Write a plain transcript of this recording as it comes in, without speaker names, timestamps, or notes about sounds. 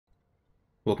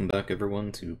Welcome back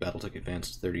everyone to BattleTech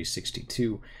Advanced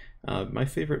 3062, my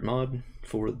favorite mod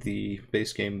for the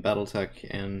base game BattleTech,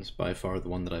 and by far the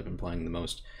one that I've been playing the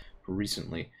most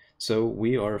recently. So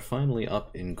we are finally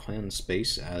up in clan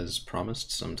space as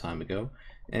promised some time ago,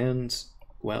 and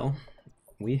well,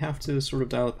 we have to sort of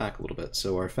dial it back a little bit.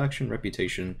 So our faction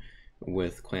reputation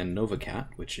with Clan Novacat,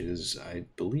 which is I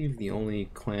believe the only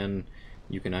clan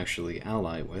you can actually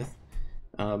ally with,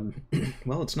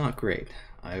 well, it's not great.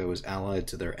 I was allied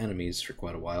to their enemies for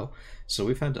quite a while, so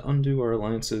we've had to undo our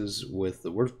alliances with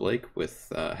the Word of Blake,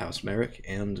 with House Merrick,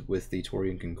 and with the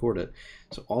Taurian Concordat.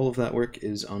 So all of that work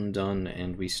is undone,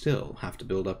 and we still have to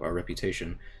build up our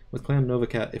reputation with Clan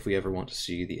Novacat if we ever want to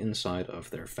see the inside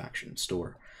of their faction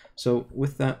store. So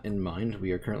with that in mind,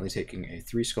 we are currently taking a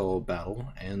 3-skull battle,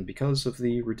 and because of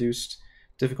the reduced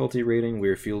difficulty rating, we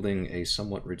are fielding a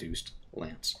somewhat reduced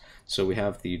lance. So we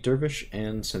have the Dervish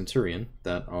and Centurion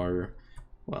that are,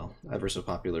 well, ever so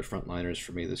popular frontliners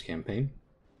for me this campaign.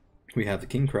 We have the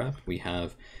King Crab, we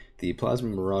have the Plasma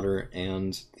Marauder,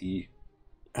 and the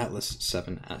Atlas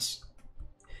 7S.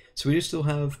 So we do still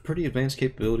have pretty advanced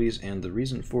capabilities, and the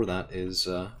reason for that is,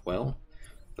 well,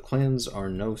 the clans are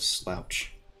no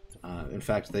slouch. In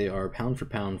fact, they are pound for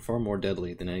pound far more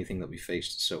deadly than anything that we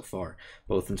faced so far,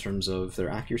 both in terms of their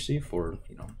accuracy for,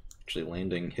 actually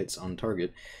landing hits on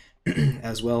target,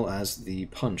 as well as the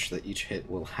punch that each hit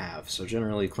will have. So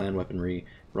generally, clan weaponry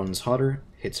runs hotter,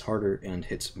 hits harder, and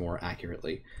hits more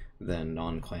accurately than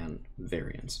non-clan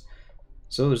variants.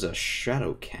 So there's a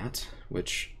Shadow Cat,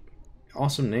 which,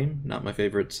 awesome name, not my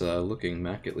favorite looking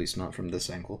mech, at least not from this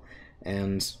angle,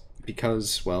 and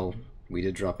because, well, we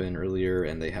did drop in earlier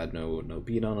and they had no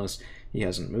beat on us, he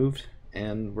hasn't moved,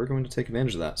 and we're going to take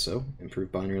advantage of that, so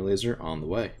improved binary laser on the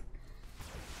way.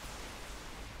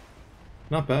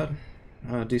 Not bad.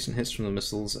 Decent hits from the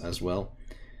missiles as well.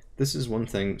 This is one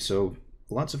thing, so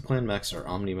lots of clan mechs are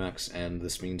omni mechs, and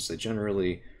this means that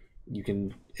generally you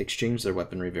can exchange their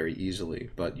weaponry very easily,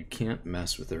 but you can't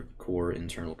mess with their core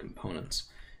internal components.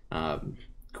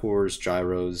 Cores,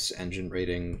 gyros, engine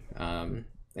rating,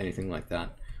 anything like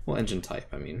that. Well, engine type,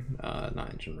 I mean, not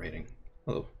engine rating,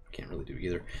 although can't really do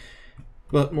either.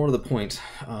 But more to the point,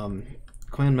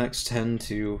 clan mechs tend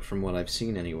to, from what I've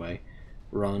seen anyway,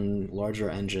 run larger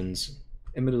engines,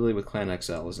 admittedly with Clan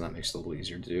XLs, and that makes it a little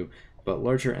easier to do, but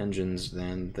larger engines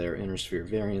than their inner sphere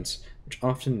variants, which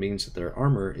often means that their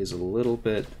armor is a little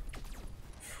bit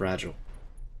fragile.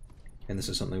 And this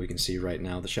is something we can see right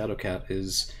now. The Shadow Cat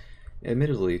is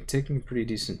admittedly taking a pretty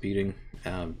decent beating,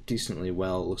 decently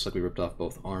well. It looks like we ripped off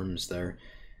both arms there.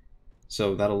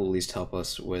 So that'll at least help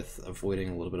us with avoiding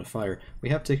a little bit of fire. We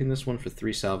have taken this one for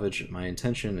 3 salvage. My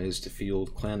intention is to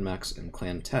field Clan Max and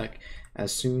Clan Tech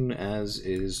as soon as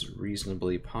is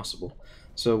reasonably possible.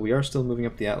 So we are still moving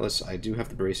up the Atlas. I do have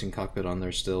the bracing cockpit on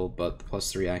there still, but the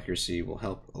 +3 accuracy will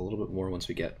help a little bit more once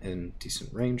we get in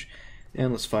decent range.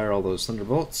 And let's fire all those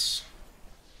thunderbolts.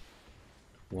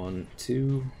 1,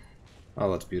 2. Oh,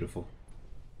 that's beautiful.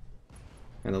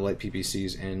 And the light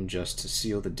PPCs in just to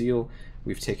seal the deal.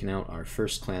 We've taken out our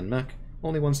first clan mech,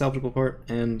 only one salvageable part,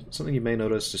 and something you may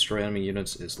notice, destroy enemy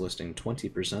units is listing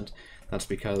 20%. That's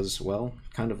because, well,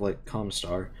 kind of like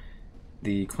Comstar,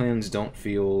 the clans don't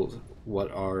field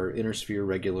what are inner sphere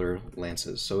regular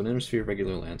lances. So an inner sphere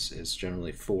regular lance is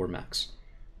generally 4 mechs.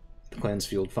 The clans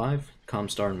field 5,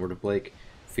 Comstar and Word of Blake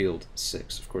field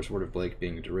 6. Of course, Word of Blake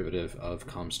being a derivative of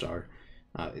Comstar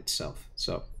itself.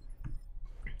 So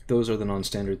those are the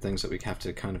non-standard things that we have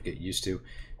to kind of get used to,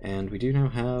 and we do now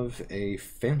have a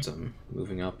Phantom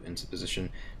moving up into position.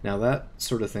 Now that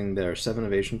sort of thing there, 7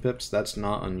 evasion pips, that's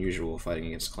not unusual fighting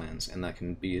against clans, and that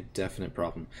can be a definite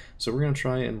problem. So we're going to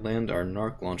try and land our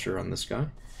Narc launcher on this guy.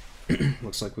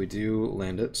 Looks like we do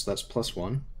land it, so that's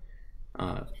 +1.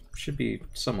 Should be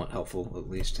somewhat helpful at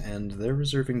least, and they're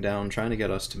reserving down, trying to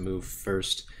get us to move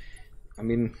first. I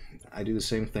mean, I do the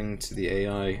same thing to the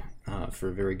AI for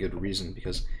a very good reason,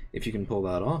 because if you can pull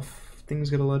that off, things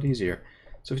get a lot easier.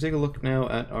 So if we take a look now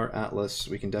at our Atlas,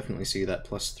 we can definitely see that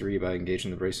 +3 by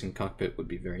engaging the bracing cockpit would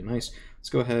be very nice. Let's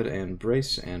go ahead and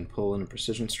brace and pull in a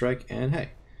precision strike, and hey,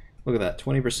 look at that,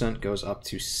 20% goes up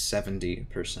to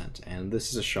 70%, and this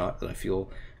is a shot that I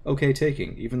feel okay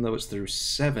taking, even though it's through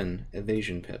 7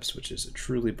 evasion pips, which is a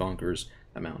truly bonkers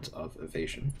amount of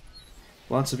evasion.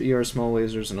 Lots of ER small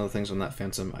lasers and other things on that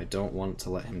Phantom. I don't want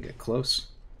to let him get close.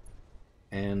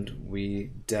 And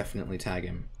we definitely tag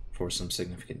him for some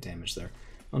significant damage there.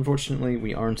 Unfortunately,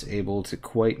 we aren't able to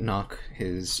quite knock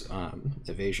his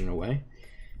evasion away,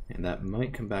 and that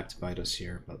might come back to bite us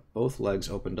here, but both legs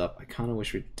opened up. I kind of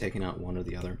wish we'd taken out one or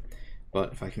the other,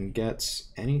 but if I can get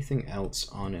anything else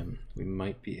on him, we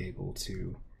might be able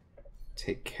to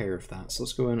take care of that. So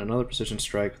let's go in, another precision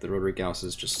strike with the rotary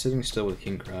Gausses, just sitting still with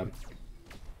King Crab.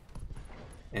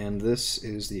 And this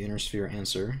is the Inner Sphere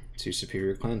answer to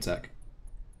superior clan tech.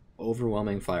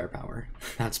 Overwhelming firepower.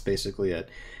 That's basically it.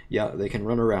 Yeah, they can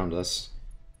run around us.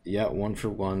 Yeah,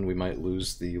 1-for-1, we might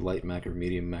lose the light mech or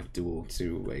medium mech duel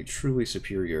to a truly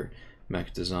superior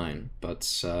mech design.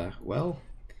 But, well,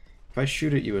 if I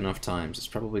shoot at you enough times, it's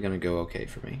probably going to go okay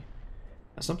for me.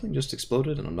 Something just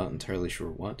exploded, and I'm not entirely sure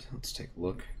what. Let's take a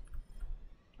look.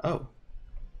 Oh.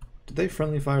 Did they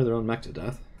friendly fire their own mech to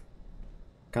death?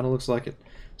 Kind of looks like it.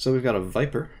 So we've got a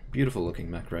Viper. Beautiful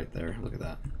looking mech right there. Look at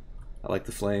that. I like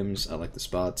the flames. I like the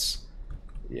spots.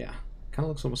 Yeah. Kind of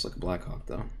looks almost like a Blackhawk,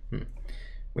 though.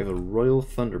 We have a Royal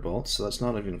Thunderbolt, so that's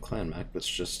not even a clan mech, that's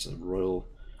just a royal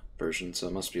version, so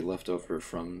it must be left over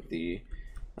from the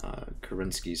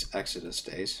Kerensky's Exodus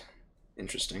days.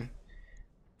 Interesting.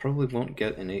 Probably won't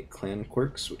get innate clan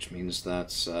quirks, which means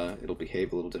that it'll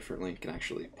behave a little differently. It can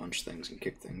actually punch things and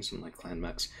kick things, unlike clan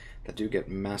mechs that do get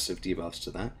massive debuffs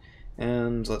to that.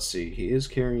 And let's see, he is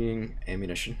carrying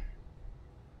ammunition.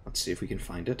 Let's see if we can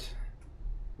find it.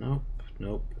 Nope,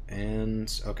 nope. And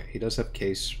okay, he does have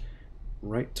case.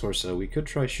 Right torso. We could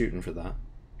try shooting for that.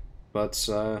 But,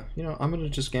 you know, I'm going to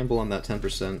just gamble on that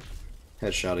 10%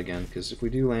 headshot again, because if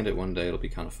we do land it one day, it'll be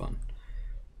kind of fun.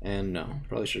 And no,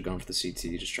 probably should have gone for the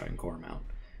CT, just try and core him out.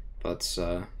 But,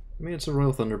 I mean, it's a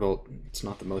Royal Thunderbolt. It's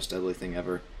not the most deadly thing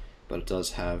ever, but it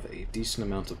does have a decent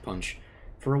amount of punch.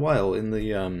 For a while, in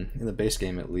the base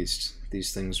game at least,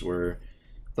 these things were...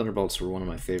 Thunderbolts were one of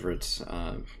my favorite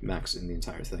mechs in the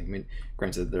entire thing. I mean,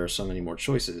 granted, there are so many more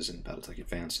choices in BattleTech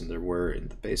Advanced than there were in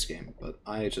the base game, but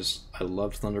I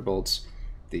loved Thunderbolts.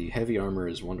 The heavy armor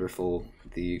is wonderful.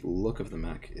 The look of the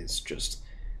mech is just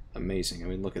amazing. I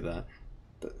mean, look at that.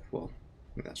 Well,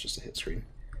 I think that's just a hit screen.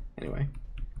 Anyway,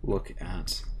 look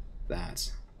at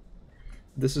that.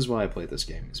 This is why I play this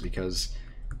game, is because,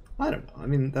 I don't know, I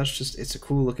mean, that's just, it's a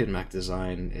cool looking mech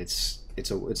design. It's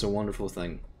a wonderful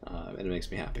thing. And it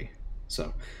makes me happy. So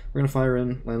we're going to fire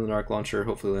in, land the arc launcher,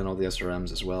 hopefully land all the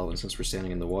SRMs as well, and since we're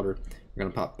standing in the water, we're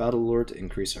going to pop Battle Lord to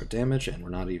increase our damage, and we're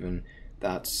not even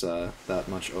that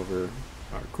much over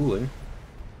our cooling.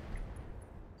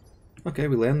 Okay,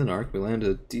 we land the arc, we land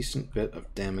a decent bit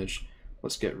of damage.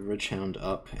 Let's get Ridgehound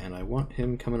up, and I want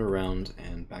him coming around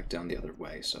and back down the other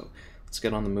way, so let's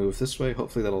get on the move this way.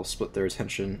 Hopefully that'll split their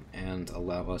attention and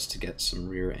allow us to get some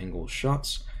rear angle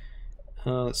shots.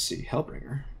 Let's see,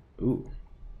 Hellbringer. Ooh.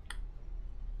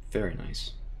 Very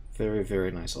nice. Very,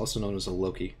 very nice. Also known as a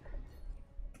Loki.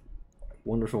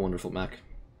 Wonderful, wonderful mech.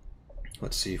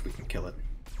 Let's see if we can kill it.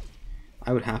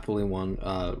 I would happily run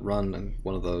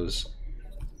one of those.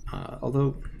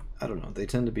 Although, I don't know, they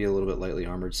tend to be a little bit lightly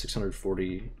armored.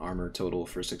 640 armor total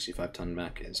for a 65-ton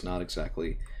mech is not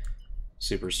exactly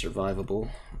super survivable.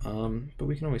 But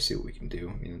we can always see what we can do.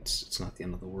 I mean, it's not the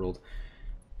end of the world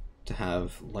to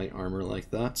have light armor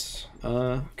like that.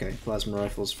 Okay, plasma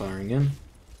rifles firing in.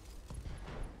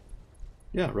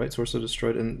 Yeah, right torso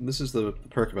destroyed, and this is the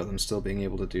perk about them still being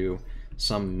able to do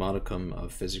some modicum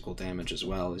of physical damage as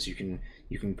well, is you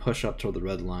can push up toward the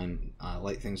red line,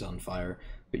 light things on fire,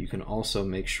 but you can also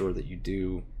make sure that you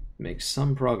do make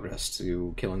some progress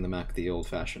to killing the mech the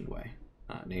old-fashioned way,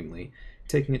 namely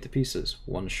taking it to pieces,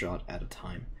 one shot at a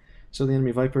time. So the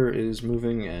enemy Viper is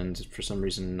moving and for some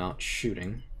reason not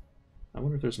shooting. I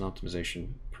wonder if there's an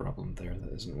optimization problem there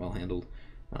that isn't well handled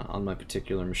on my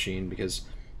particular machine, because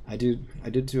I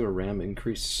did do a RAM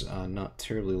increase not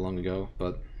terribly long ago,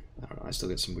 but I don't know, I still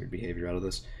get some weird behavior out of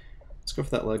this. Let's go for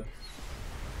that leg.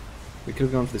 We could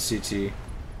have gone for the CT.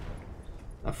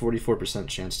 A 44%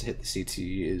 chance to hit the CT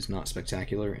is not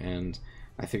spectacular, and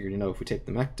I figured, you know, if we take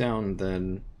the mech down,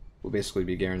 then we'll basically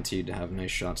be guaranteed to have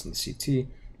nice shots in the CT,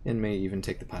 and may even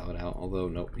take the pilot out, although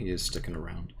nope, he is sticking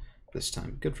around this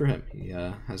time. Good for him. He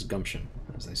has gumption,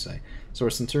 as they say. So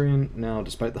our Centurion now,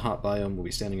 despite the hot biome, will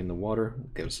be standing in the water. Will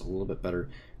give us a little bit better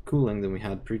cooling than we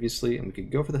had previously, and we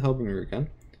could go for the Hellbringer again,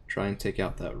 try and take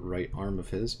out that right arm of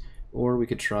his, or we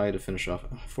could try to finish off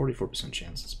a 44%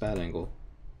 chance. It's bad angle.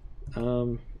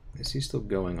 Is he still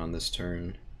going on this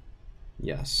turn?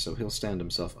 Yes, so he'll stand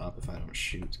himself up if I don't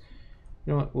shoot.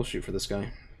 You know what? We'll shoot for this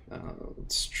guy.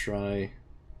 Let's try...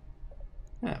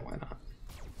 Yeah, why not?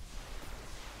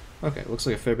 Okay, looks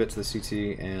like a fair bit to the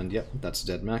CT, and yep, that's a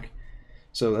dead mech.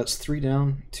 So that's 3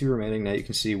 down, 2 remaining. Now you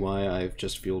can see why I've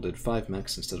just fielded 5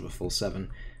 mechs instead of a full 7.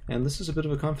 And this is a bit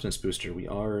of a confidence booster. We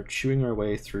are chewing our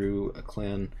way through a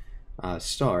clan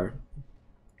star,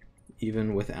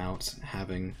 even without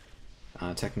having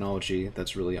technology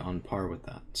that's really on par with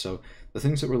that. So the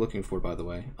things that we're looking for, by the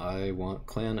way, I want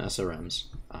clan SRMs,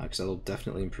 because that'll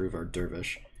definitely improve our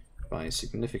dervish. by a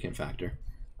significant factor.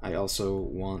 I also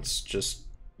want just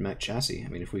mech chassis. I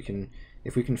mean, if we can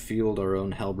field our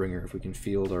own Hellbringer, if we can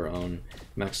field our own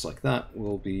mechs like that,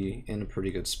 we'll be in a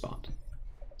pretty good spot.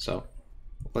 So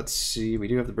let's see. We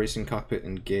do have the bracing cockpit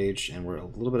engaged, and we're a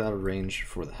little bit out of range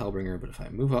for the Hellbringer. But if I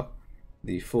move up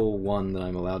the full one that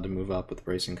I'm allowed to move up with the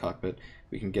bracing cockpit,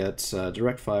 we can get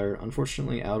direct fire.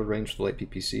 Unfortunately, out of range for the light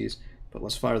PPCs. But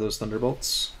let's fire those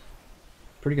thunderbolts.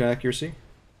 Pretty good accuracy.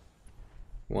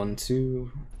 1,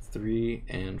 2, 3,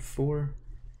 and 4.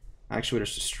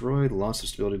 Actuator's destroyed, loss of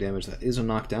stability damage. That is a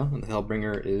knockdown, and the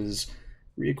Hellbringer is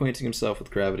reacquainting himself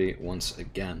with gravity once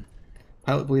again.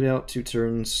 Pilot bleed out, 2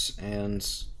 turns, and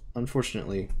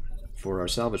unfortunately, for our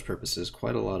salvage purposes,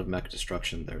 quite a lot of mech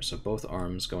destruction there. So both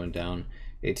arms going down.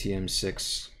 ATM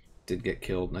 6 did get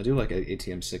killed, and I do like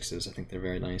ATM 6s. I think they're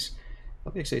very nice.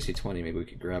 LPX AC-20 maybe we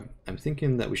could grab. I'm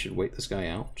thinking that we should wait this guy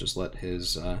out. Just let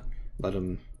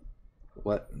him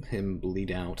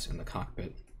bleed out in the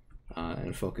cockpit.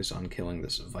 And focus on killing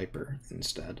this Viper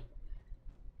instead.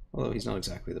 Although he's not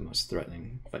exactly the most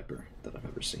threatening Viper that I've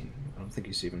ever seen. I don't think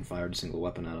he's even fired a single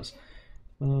weapon at us.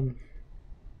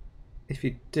 If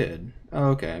he did... Oh,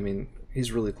 okay, I mean,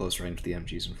 he's really close range to the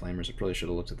MGs and Flamers. I probably should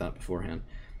have looked at that beforehand.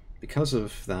 Because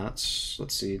of that,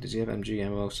 let's see, does he have MG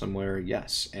ammo somewhere?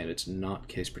 Yes, and it's not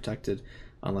case protected,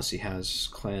 unless he has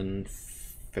Clan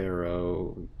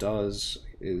Pharaoh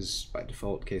is by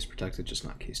default case protected, just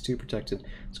not case 2 protected.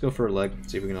 Let's go for a leg,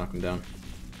 see if we can knock him down.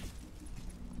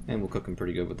 And we'll cook him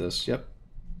pretty good with this. Yep.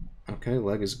 Okay,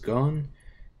 leg is gone.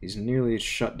 He's nearly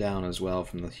shut down as well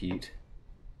from the heat.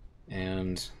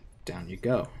 And down you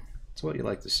go. It's what you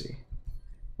like to see.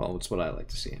 Well, it's what I like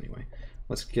to see anyway.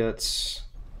 Let's get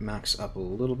Max up a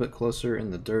little bit closer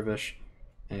in the Dervish.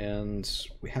 And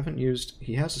we haven't used...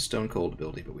 He has a Stone Cold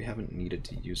ability, but we haven't needed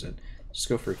to use it. Just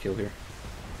go for a kill here.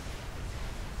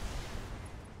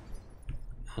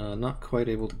 Not quite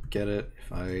able to get it.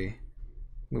 If I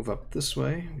move up this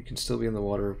way, we can still be in the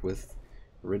water with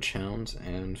Ridgehound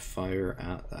and fire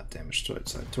at that damaged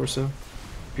side torso.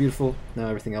 Beautiful. Now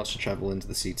everything else should travel into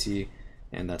the CT,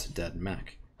 and that's a dead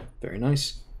mech. Very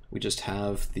nice. We just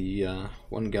have the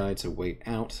one guy to wait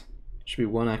out. Should be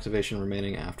 1 activation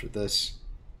remaining after this.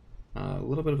 A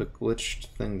little bit of a glitched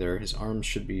thing there. His arms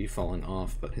should be falling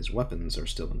off, but his weapons are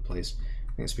still in place.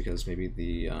 I think it's because maybe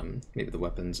the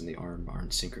weapons and the arm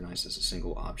aren't synchronized as a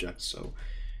single object, so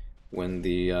when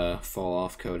the fall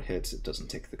off code hits, it doesn't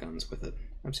take the guns with it.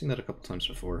 I've seen that a couple times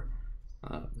before.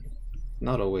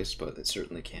 Not always, but it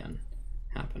certainly can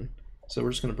happen. So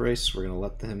we're just going to brace, we're going to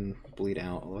let him bleed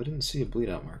out, although I didn't see a bleed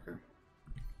out marker.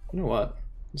 You know what?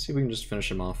 Let's see if we can just finish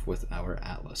him off with our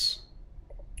Atlas.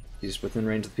 He's within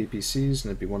range of the PPCs,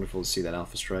 and it'd be wonderful to see that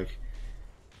Alpha Strike.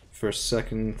 First,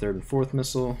 second, third, and fourth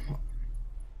missile.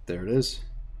 There it is.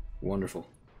 Wonderful.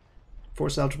 4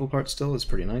 salvageable parts still is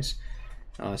pretty nice.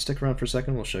 Stick around for a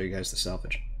second, we'll show you guys the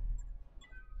salvage.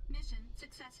 Mission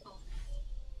successful.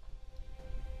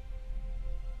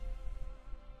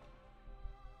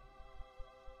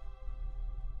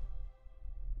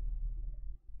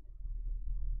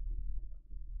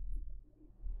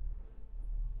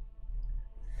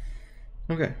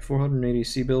 Okay, 480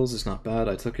 C-bills is not bad.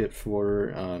 I took it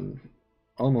for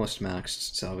almost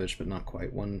maxed salvage, but not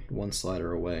quite. One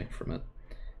slider away from it.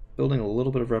 Building a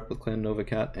little bit of rep with Clan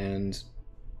Novacat, and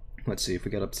let's see if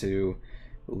we get up to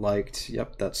liked.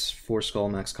 Yep, that's 4 skull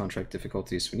max contract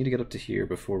difficulties. So we need to get up to here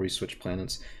before we switch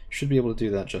planets. Should be able to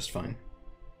do that just fine.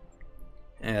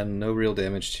 And no real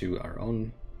damage to our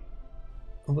own.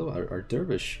 Although our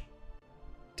Dervish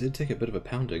did take a bit of a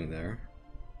pounding there.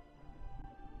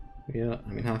 Yeah, I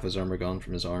mean, half his armor gone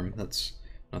from his arm. That's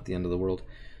not the end of the world.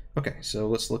 Okay, so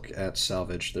let's look at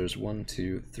salvage. There's 1,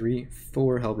 2, 3,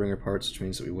 4 Hellbringer parts, which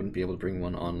means that we wouldn't be able to bring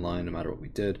one online no matter what we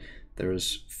did.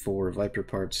 There's 4 Viper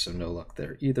parts, so no luck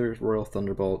there either. Royal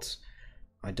Thunderbolts.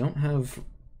 I don't have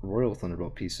Royal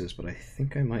Thunderbolt pieces, but I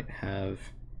think I might have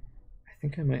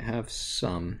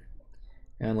some.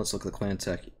 And let's look at the Clan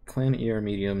Tech. Clan ER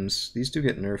mediums. These do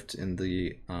get nerfed in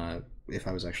the if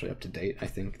I was actually up to date. I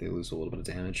think they lose a little bit of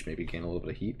damage, maybe gain a little bit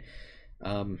of heat.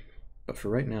 But for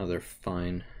right now, they're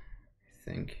fine,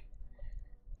 I think.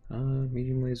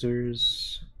 Medium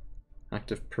lasers,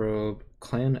 active probe,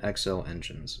 Clan XL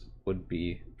engines would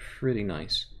be pretty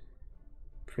nice.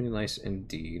 Pretty nice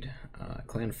indeed.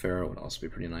 Clan Pharaoh would also be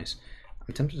pretty nice.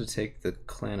 I'm tempted to take the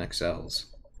Clan XLs.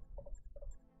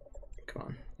 Come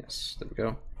on, yes, there we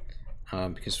go.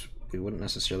 Because we wouldn't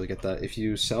necessarily get that. If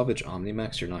you salvage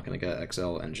Omnimax, you're not going to get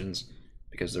XL engines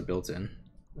because they're built in.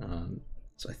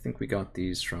 So I think we got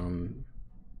these from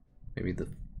maybe the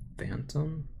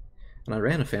Phantom? I And I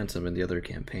ran a Phantom in the other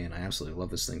campaign. I absolutely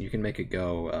love this thing. You can make it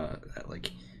go at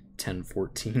like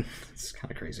 10-14. It's kind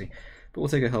of crazy. But we'll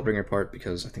take a Hellbringer part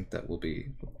because I think that will be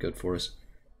good for us.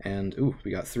 And, ooh,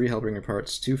 we got 3 Hellbringer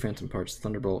parts, 2 Phantom parts,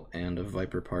 Thunderbolt, and a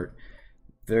Viper part.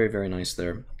 Very, very nice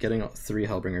there. Getting 3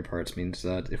 Hellbringer parts means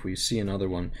that if we see another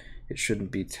one, it shouldn't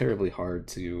be terribly hard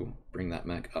to bring that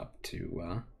mech up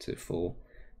to full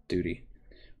duty.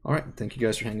 Alright, thank you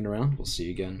guys for hanging around. We'll see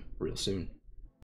you again real soon.